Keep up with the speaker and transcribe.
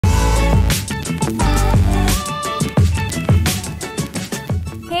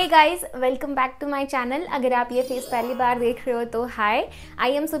Guys, welcome back to my channel. अगर आप ये फेस पहली बार देख रहे हो तो हाय,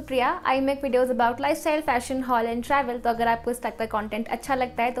 I am Supriya. I make videos about lifestyle, fashion, hall and travel. तो अगर आपको इस टाइप का कंटेंट अच्छा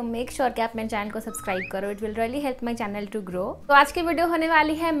लगता है तो मेक श्योर कि आप मेरे चैनल को सब्सक्राइब करो। It will really help my channel to grow. तो आज की वीडियो होने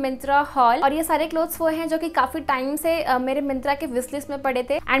वाली है मिंत्रा हॉल, और ये सारे क्लोथ्स वो हैं जो कि काफी टाइम से मेरे मिंत्रा के विश लिस्ट में पड़े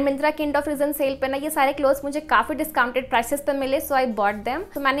थे। एंड मिंत्रा के एंड ऑफ सीजन सेल पे ना ये सारे क्लोथ्स मुझे काफी डिस्काउंटेड प्राइसेस पे मिले, सो आई बॉट देम।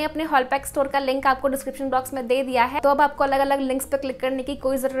 तो मैंने अपने हॉल पैक स्टोर का लिंक आपको डिस्क्रिप्शन बॉक्स में दे दिया है। तो अब आपको अलग अलग लिंक्स पे क्लिक करने की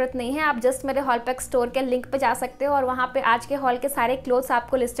कोई जरूरत नहीं है। आप जस्ट मेरे हॉल पैक स्टोर के लिंक पे जा सकते हो और वहां पे आज के हॉल के सारे क्लोथ्स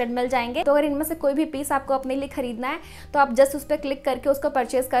आपको लिस्टेड मिल जाएंगे। तो अगर इनमें से कोई भी पीस आपको अपने लिए खरीदना है तो आप जस्ट उस पर क्लिक करके उसको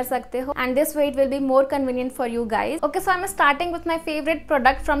परचेज कर सकते हो। And this way it will be more convenient for you guys. Okay, so I am starting with my favourite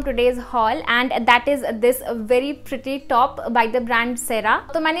product from today's hall and that is this very pretty top by the brand सेरा।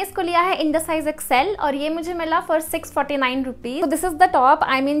 तो मैंने इसको लिया है in the size Excel और ये मुझे मिला for 649 rupees. This is the top.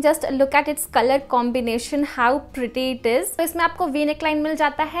 I mean just look at its colour combination, how pretty it is. तो इसमें आपको वी नेक लाइन मिल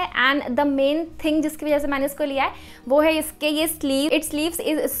जाता है एंड द मेन थिंग जिसकी वजह से मैंने इसको लिया है वो है इसके ये sleeve. It's sleeves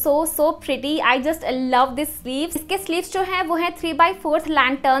is so pretty. I just love this sleeves. इसके स्लीव्स जो है वो है 3/4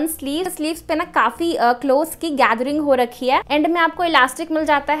 लैंटर्न स्लीव। स्लीव्स पे ना काफी क्लोथ्स की गैदरिंग हो रखी है। एंड में आपको इलास्टिक मिल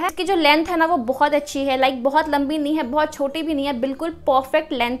जाता है। इसकी जो लेंथ है ना वो बहुत अच्छी है, लाइक बहुत लंबी नहीं है, बहुत छोटी भी नहीं है, बिल्कुल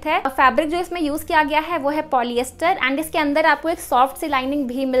परफेक्ट लेंथ है। फैब्रिक जो इसमें यूज किया गया है वो है पॉलिएस्टर एंड इसके अंदर आपको एक सॉफ्ट सी लाइनिंग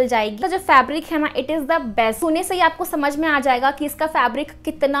भी मिल जाएगी। तो जो फैब्रिक है ना इट इज द बेस्ट। छूने से ही आपको समझ में आ जाएगा कि इसका फैब्रिक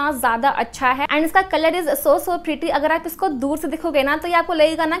कितना ज्यादा अच्छा है। एंड इसका कलर इज सो प्रिटी। अगर आप इसको दूर से देखोगे ना तो ये आपको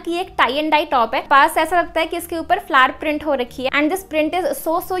लगेगा ना कि ये एक टाई एंड डाई टॉप है। पास ऐसा लगता है कि इसके ऊपर फ्लावर प्रिंट हो रखी है and this print is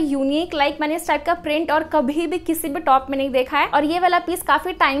so unique. Like मैंने इस टाइप का प्रिंट और कभी भी किसी भी टॉप में नहीं देखा है। और ये वाला पीस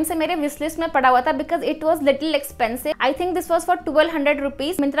काफी टाइम से मेरे विश लिस्ट में पड़ा हुआ था because it was little expensive. I think this was for 1200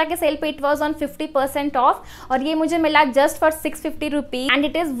 rupees. Myntra के सेल पे इट वॉज ऑन 50% ऑफ और ये मुझे मिला just for 650 rupees and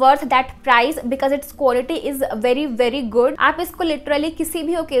it is worth that price because it's quality is very good. आप इसको literally किसी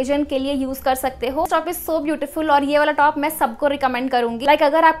भी ओकेजन के लिए यूज कर सकते हो। टॉप इज सो ब्यूटीफुल और ये वाला टॉप मैं सबको रिकमेंड करूंगी। लाइक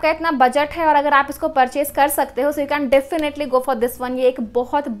अगर आपका इतना बजट है और अगर आप इसको परचेज कर सकते हो so you can definitely go for this one. ये एक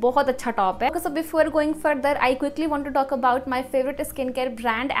बहुत अच्छा टॉप है। So before going further I quickly want to talk about my favourite skin care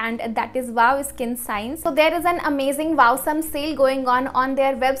brand and that is wow skin science. So there is an amazing WOWSome cell going on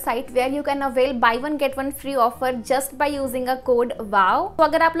their website where you can avail by one get one free offer just by using a code वाव। तो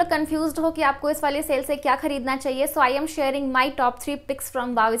अगर आप लोग confused हो कि आपको इस वाले cell से क्या खरीदना चाहिए सो I am sharing my top 3 pics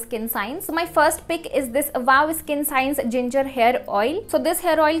from wow skin science. So my first pick is this Wow Skin Science Ginger Hair Oil. So this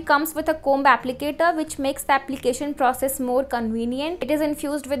hair oil comes with a comb applicator which makes the application process more convenient. It is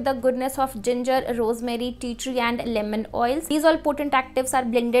infused with the goodness of ginger, rosemary, tea tree and lemon oils. These all potent actives are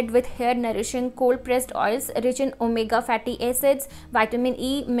blended with hair nourishing cold pressed oils rich in omega fatty acids, vitamin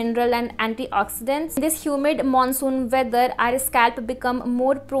E, mineral and antioxidants. In this humid monsoon weather, our scalp become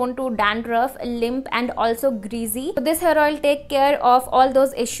more prone to dandruff, limp and also greasy. So this hair oil take care of all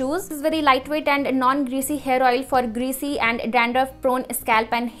those issues. This is very lightweight and non-greasy hair oil for greasy and dandruff prone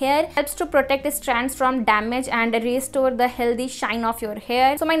scalp and hair. Helps to protect strands from damage and restore the healthy shine of your hair.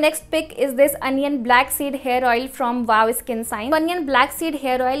 So my next pick is this onion black seed hair oil from Wow Skin Science. Onion black seed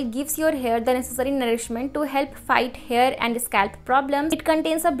hair oil gives your hair the necessary nourishment to help fight hair and scalp problems. It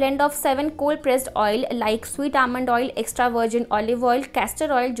contains a blend of 7 cold pressed oil like sweet almond oil, extra virgin olive oil, castor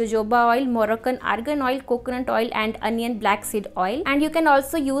oil, jojoba oil, Moroccan argan oil, coconut oil and onion black seed oil. And you can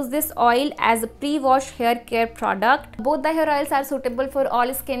also use this oil as a pre-wash hair care product. Both the hair oils are suitable for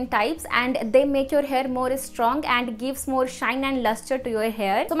all skin types and they make your hair more strong and gives more shine and luster to your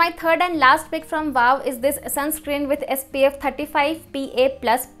hair. So my third and last pick from Wow is this sunscreen with SPF 35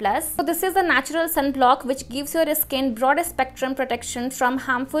 PA++. So this is a natural sunblock which gives your skin broad spectrum protection from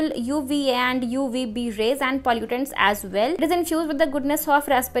harmful UVA and UVB rays and pollutants as well. It is infused with the goodness of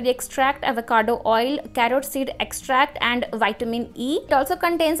raspberry extract, avocado oil, carrot seed extract and vitamin E. It also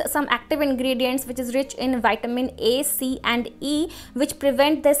contains some active ingredients which is rich in vitamin A, C and E which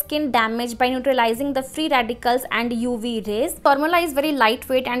prevent the skin damage by neutralizing the free radicals and UV rays. Formula is very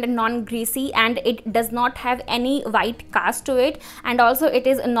lightweight and non-greasy and it does not have any white cast to it, and also it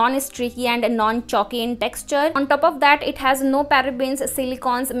is non-streaky and non-chalky in texture. On top of that it has no parabens,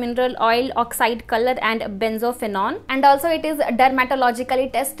 silicones, mineral oil, oxide color and benzophenone, and also it is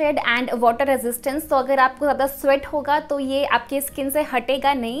dermatologically tested and water resistant. तो अगर आपको ज्यादा sweat होगा तो ये आपकी skin से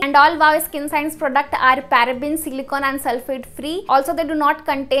हटेगा नहीं। And all Wow Skin Science products are paraben, silicone and sulfate free. Also they do not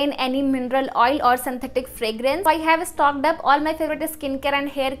contain any mineral oil or synthetic fragrance. So I have stocked up all my favorite skincare and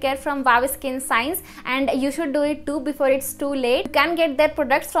hair care from Wow Skin Science and you should do it too before it's too late. You can get their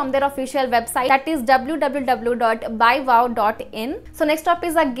products from their official website, that is www.buywow.in. So next top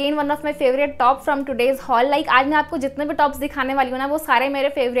is again one of my favorite top from today's haul. Like आज मैं आपको जितने भी tops दिखाने वाली हूँ ना वो सारे मेरे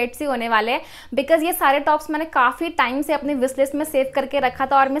फेवरेट्स ही होने वाले हैं बिकॉज ये सारे टॉप्स मैंने काफी टाइम से अपनी विश लिस्ट में सेव सेव करके रखा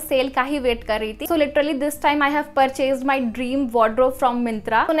था और मैं सेल का ही वेट कर रही थी। So literally this time I have purchased my dream wardrobe from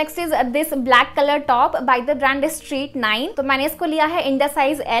Myntra. So next is this black colour top by the brand street 9। तो मैंने इसको लिया है इन द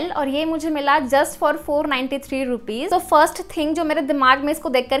साइज L और ये मुझे मिला जस्ट फॉर 493 रुपीज। तो फर्स्ट थिंग जो मेरे दिमाग में इसको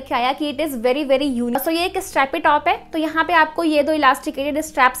देख करके आया कि it is very very unique. सो ये एक स्ट्रैपी टॉप है, तो यहाँ पे आपको ये 2 इलास्टिकेटेड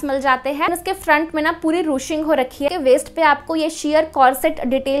स्ट्रैप्स मिल जाते हैं। इसके फ्रंट में ना पूरी रूशिंग हो रखी है। वेस्ट पे आपको ये शेयर कॉर्सेट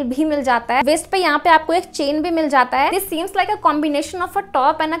डिटेल भी मिल जाता है। वेस्ट पे यहाँ पे आपको एक चेन भी मिल जाता है। This seems like a combination of a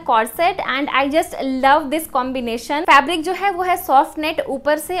top and a corset and I just love this combination. Fabric जो है वो है सॉफ्ट नेट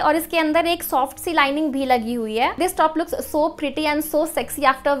ऊपर से और इसके अंदर एक सॉफ्ट सी लाइनिंग भी लगी हुई है। This top looks so pretty and so sexy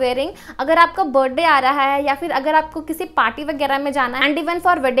after wearing. अगर आपका बर्थडे आ रहा है या फिर अगर आपको किसी पार्टी वगैरह में जाना है एंड इवन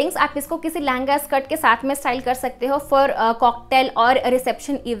फॉर वेडिंग्स, आप इसको किसी लहंगा स्कर्ट के साथ में स्टाइल कर सकते हो फॉर कॉकटेल और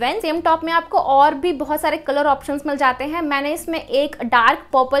रिसेप्शन इवेंट। सेम टॉप में आपको और भी बहुत सारे कलर ऑप्शंस मिल जाते हैं। मैंने इसमें एक डार्क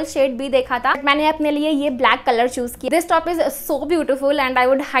पर्पल शेड भी देखा था, मैंने अपने लिए ये ब्लैक कलर चूज किया। This top is so beautiful and I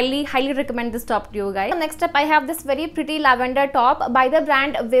would highly recommend this top to you guys. Next up I have this very pretty lavender top by the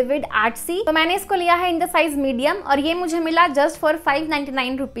brand vivid artsy. तो मैंने इसको लिया है in the size medium और ये मुझे मिला just for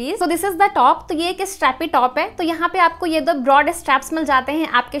 599 rupees. तो दिस इज द टॉप। तो ये एक स्ट्रैपी टॉप है, तो यहाँ पे आपको ये 2 ब्रॉड स्ट्रैप्स मिल जाते हैं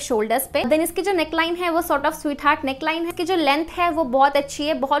आपके शोल्डर्स पे। देन इसकी जो नेकलाइन है वो sort of sweet heart neckline है। इसकी जो लेंथ है वो बहुत अच्छी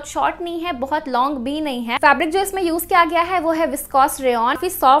है, बहुत शॉर्ट नहीं है, बहुत लॉन्ग भी नहीं है। फैब्रिक जो इसमें यूज किया गया है वो है विस्कोस रेयन, काफी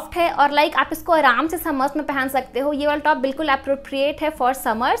सॉफ्ट है और लाइक आप इसको आराम से समर्स में पहन सकते हो। ये वाला टॉप बिल्कुल एप्रोप्रिएट है for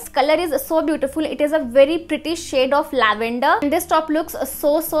summers. Colour is so beautiful, it is a very pretty shade of lavender. This top looks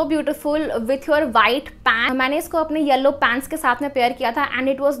so beautiful with your white pant. मैंने इसको अपने येलो पैंट्स के साथ में पेयर किया था and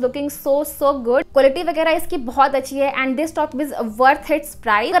it was looking so good. Quality वगैरह इसकी बहुत अच्छी है and this top is worth it's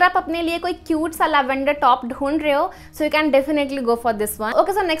price. अगर आप अपने लिए कोई क्यूट सा लैवेंडर टॉप ढूंढ रहे हो so you can definitely go for this one.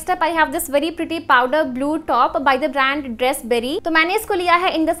 Okay, so next up I have this very pretty powder blue top by the brand Dressberry. तो मैंने इसको लिया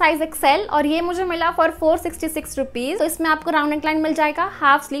है इन द साइज XL और ये मुझे मिला फॉर 466 रुपीज। तो इसमें आपको राउंड नेकलाइन मिल जाएगा,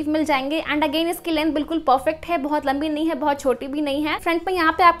 हाफ स्लीव मिल जाएंगे एंड अगेन इसकी लेंथ बिल्कुल परफेक्ट है, बहुत लंबी नहीं है, बहुत छोटी भी नहीं है। फ्रंट पे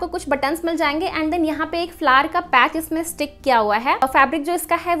यहाँ पे आपको कुछ बटन्स मिल जाएंगे एंड देन यहाँ पे एक फ्लावर का पैच इसमें स्टिक किया हुआ है। और फैब्रिक जो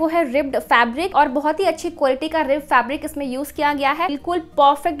इसका है वो है रिब्ड फैब्रिक और बहुत ही अच्छी क्वालिटी का रिब फैब्रिक इसमें यूज किया गया है। बिल्कुल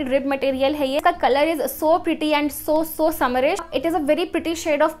परफेक्ट रिब मटेरियल है ये। इसका colour is so pretty and so summerish. It is a very pretty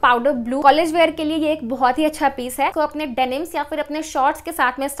shade of powder blue. College where के लिए ये एक बहुत ही अच्छा पीस है, तो अपने डेनिम्स या फिर अपने शॉर्ट्स के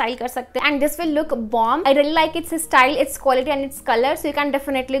साथ में स्टाइल कर सकते हैं and this will look bomb. I really like it's style, it's quality and its colour, so you can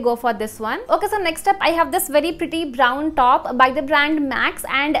definitely go for this one. Okay, so next up I have this very pretty brown top by the brand max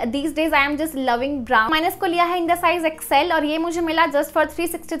and these days I am just loving brown. मैंने इसको लिया है in the size XL और ये मुझे मिला just for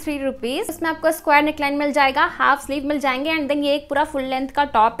 363 rupees. इसमें आपको स्क्वायर नेकलाइन मिल जाएगा, हाफ स्लीव मिल जाएंगे एंड देन ये एक पूरा फुल लेंथ का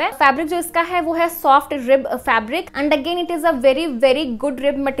टॉप है। फैब्रिक जो इसका है वो है soft rib fabric and again it is a very good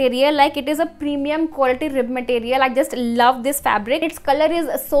rib material, like it is a premium quality rib material. I just love this fabric. Its colour is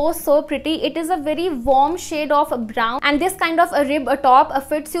so pretty. It is a very warm shade of brown and this kind of a rib top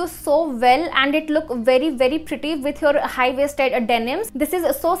fits you so well and it look very pretty with your high waisted denims. This is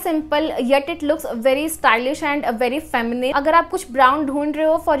so simple yet it looks very stylish and very feminine. अगर आप कुछ brown ढूंढ रहे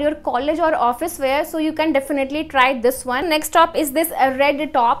हो for your college or office wear so you can definitely try this one. Next top is this red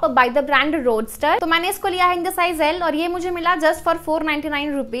top by the brand Roadster. तो मैंने इसको लिया है in the size L और ये मुझे मिला just for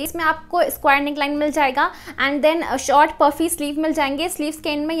 499 रुपीज। इसमें आपको स्क्वायर नेकलाइन मिल जाएगा and then short puffy sleeve मिल जाएंगे। स्लीव्स के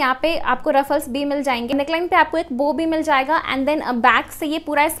एंड में यहाँ पे आपको रफल्स भी मिल जाएंगे। नेकलाइन पे आपको एक बो भी मिल जाएगा एंड देन बैक से ये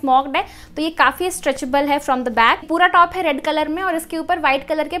पूरा स्मोक्ड है, तो ये काफी स्ट्रेचेबल है फ्रॉम द बैक। पूरा टॉप है रेड कलर में और इसके ऊपर व्हाइट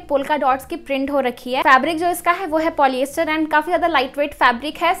कलर के पोल्का डॉट्स की प्रिंट हो रखी है। फैब्रिक जो इसका है वो है पॉलिएस्टर एंड काफी ज्यादा लाइट वेट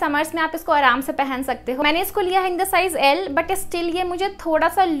फैब्रिक है। समर्स में आप इसको आराम से पहन सकते हो। मैंने इसको लिया है in the size L but still ये मुझे थोड़ा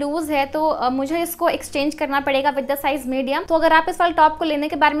सा लूज है, तो मुझे इसको एक्सचेंज करना पड़ेगा विद द साइज मीडियम। तो अगर आप इस वाले टॉप को लेने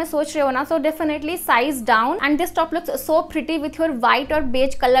के बारे में सोच रहे हो ना, so definitely size down and this top looks so pretty with your white और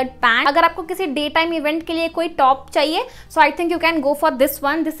बेज कलर्ड पैंट। अगर आपको किसी डे टाइम इवेंट के लिए कोई टॉप चाहिए सो I think you can go for this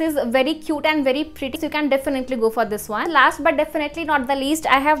one. This is very cute and very pretty, so you can definitely go for this one. Last but definitely not the least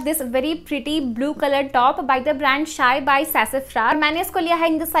I have this very pretty blue colour top by the brand शाई bye सैसफ्रान। मैंने इसको लिया है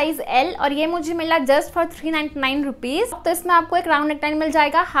in the size L और ये मुझे मिला just for 399 rupees. तो इसमें आपको एक राउंड नेकलाइन मिल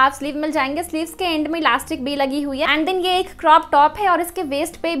जाएगा, हाफ स्लीव मिल जाएंगे, स्लीव्स के एंड में इलास्टिक भी लगी हुई है एंड देन ये एक क्रॉप टॉप है और इसके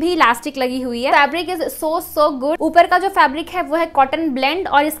वेस्ट पे भी इलास्टिक लगी हुई है। Fabric is so good. ऊपर का जो फैब्रिक है वो है कॉटन ब्लेंड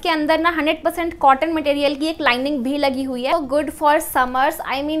और इसके अंदर ना 100% कॉटन मटेरियल की एक लाइनिंग भी लगी हुई है। तो good for summers.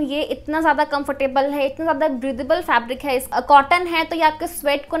 I mean ये इतना ज्यादा कंफर्टेबल है, इतना ज्यादा ब्रीदेबल फैब्रिक है। कॉटन है तो ये आपके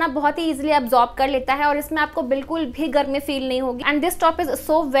स्वेट को ना बहुत ही इजिली अब्सॉर्ब कर लेता है और इसमें आपको बिल्कुल भी गर्मी फील नहीं होगी। And this top is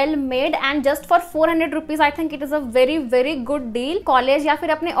so well made and just for 400 rupees I think it is a very good deal. College या फिर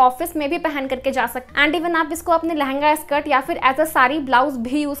अपने ऑफिस में भी पहन करके जा सकते एंड इवन आप इसको अपने लहंगा स्कर्ट या फिर एज अ साड़ी ब्लाउज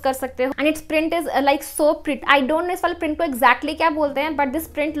भी यूज कर सकते हो। And it's print is like so pretty. I don't know इस वाले प्रिंट को एग्जैक्टली क्या बोलते हैं but this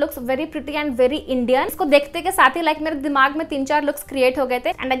print looks very pretty and very Indian. इसको देखते के साथ ही लाइक मेरा मेरे दिमाग में 3-4 लुक्स क्रिएट हो गए थे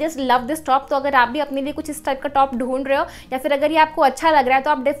and I just love this top. तो अगर आप भी अपने लिए कुछ इस टाइप का टॉप ढूंढ रहे हो या फिर अगर ये आपको अच्छा लग रहा है तो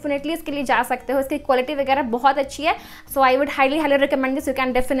आप डेफिनेटली इसके लिए जा सकते हो। इसकी क्वालिटी वगैरह बहुत अच्छी है, सो I would highly recommend this. You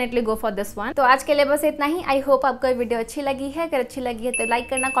can definitely go for this one. तो आज के लिए बस इतना ही। आई होप आपको ये वीडियो अच्छी लगी है। अगर अच्छी लगी है तो लाइक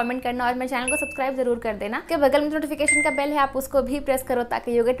करना, कमेंट करना और मेरे चैनल को सब्सक्राइब जरूर कर देना। के बगल में नोटिफिकेशन का बेल है, आप उसको भी प्रेस करो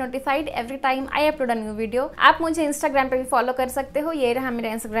ताकि you get notified every time I upload a new video. आप मुझे इंस्टाग्राम पे भी फॉलो कर सकते हो, ये रहा मेरा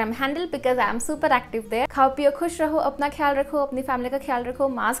Instagram handle, because I am super active there. खाओ पियो, खुश रहो, अपना ख्याल रखो, अपनी फैमिली का ख्याल रखो,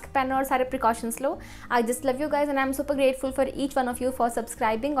 मास्क पहनो और सारे precautions low. I just love you guys and I am super grateful for each one of you for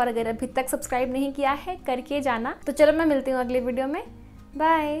subscribing. और अगर अभी तक सब्सक्राइब नहीं किया है करके जाना। तो चलो मैं मिलती हूँ अगली वीडियो में।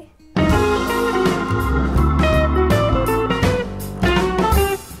 बाय।